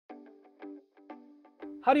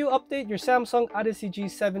How do you update your Samsung Odyssey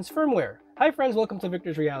G7's firmware? Hi friends, welcome to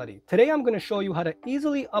Victor's Reality. Today I'm going to show you how to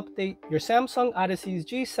easily update your Samsung Odyssey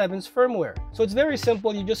G7's firmware. So it's very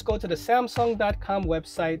simple. You just go to the Samsung.com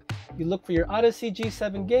website, you look for your Odyssey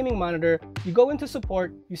G7 gaming monitor, you go into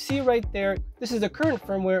support, you see right there, this is the current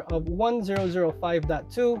firmware of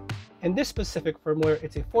 1005.2. In this specific firmware,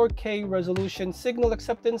 it's a 4K resolution, signal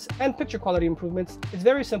acceptance, and picture quality improvements. It's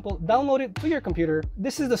very simple. Download it to your computer.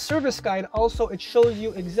 This is the service guide. Also, it shows you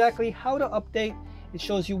exactly how to update. It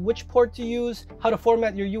shows you which port to use, how to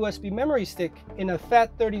format your USB memory stick in a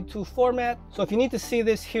FAT32 format. So if you need to see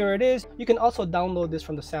this, here it is. You can also download this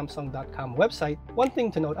from the Samsung.com website. One thing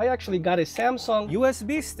to note, I actually got a Samsung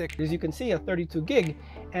USB stick, as you can see, a 32 gig,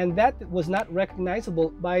 and that was not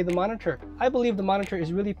recognizable by the monitor. I believe the monitor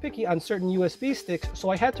is really picky on certain USB sticks, so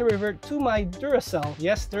I had to revert to my Duracell.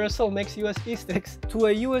 Yes, Duracell makes USB sticks, to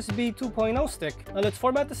a USB 2.0 stick. Now let's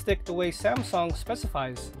format the stick the way Samsung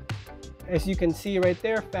specifies. As you can see right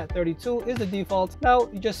there, FAT32 is the default. Now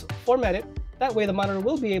you just format it. That way the monitor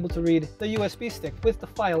will be able to read the USB stick with the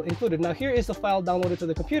file included. Now here is the file downloaded to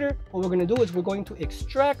the computer. What we're going to do is we're going to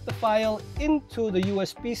extract the file into the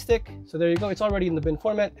USB stick. So there you go. It's already in the bin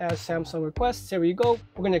format as Samsung requests. Here you go.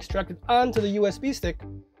 We're going to extract it onto the USB stick.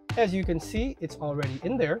 As you can see, it's already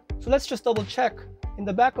in there. So let's just double check in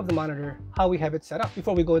the back of the monitor how we have it set up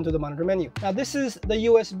before we go into the monitor menu. Now this is the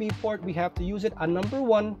USB port. We have to use it on number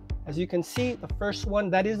 1. As you can see, the first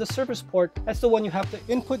one, that is the service port. That's the one you have to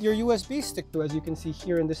input your USB stick to, as you can see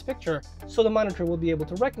here in this picture, so the monitor will be able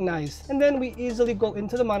to recognize. And then we easily go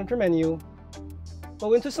into the monitor menu,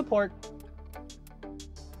 go into support.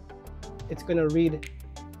 It's going to read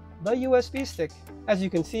the USB stick. As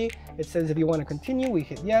you can see, it says if you want to continue, we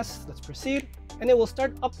hit yes, let's proceed, and it will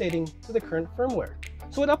start updating to the current firmware.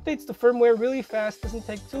 So it updates the firmware really fast, doesn't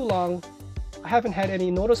take too long. I haven't had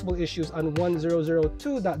any noticeable issues on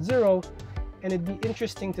 1002.0, and it'd be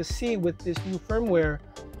interesting to see with this new firmware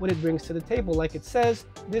what it brings to the table. Like it says,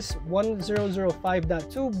 this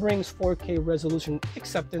 1005.2 brings 4K resolution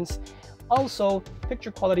acceptance, also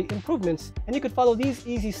picture quality improvements, and you could follow these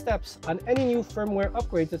easy steps on any new firmware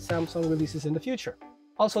upgrades that Samsung releases in the future.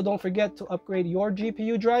 Also, don't forget to upgrade your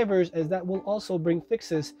GPU drivers, as that will also bring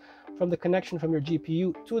fixes from the connection from your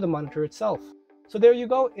GPU to the monitor itself. So there you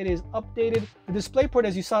go, it is updated. The DisplayPort,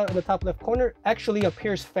 as you saw in the top left corner, actually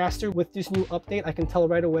appears faster with this new update. I can tell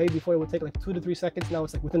right away. Before it would take like 2 to 3 seconds, now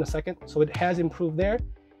it's like within a second. So it has improved there.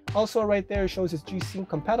 Also right there, it shows it's G-Sync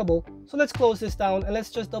compatible. So let's close this down and let's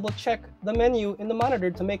just double check the menu in the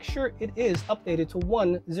monitor to make sure it is updated to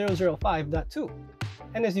 1005.2.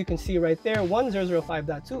 And as you can see right there,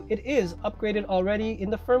 1005.2, it is upgraded already in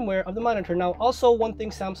the firmware of the monitor. Now also, one thing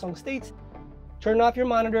Samsung states, turn off your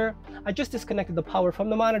monitor. I just disconnected the power from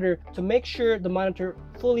the monitor to make sure the monitor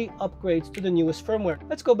fully upgrades to the newest firmware.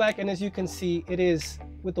 Let's go back, and as you can see, it is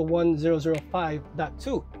with the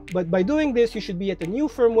 1005.2. But by doing this, you should be at the new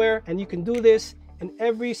firmware, and you can do this in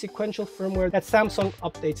every sequential firmware that Samsung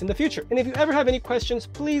updates in the future. And if you ever have any questions,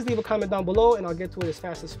 please leave a comment down below and I'll get to it as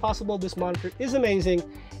fast as possible. This monitor is amazing,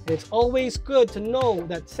 and it's always good to know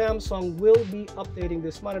that Samsung will be updating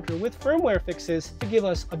this monitor with firmware fixes to give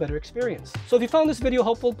us a better experience. So if you found this video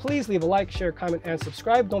helpful, please leave a like, share, comment, and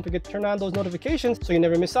subscribe. Don't forget to turn on those notifications so you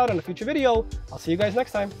never miss out on a future video. I'll see you guys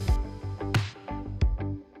next time.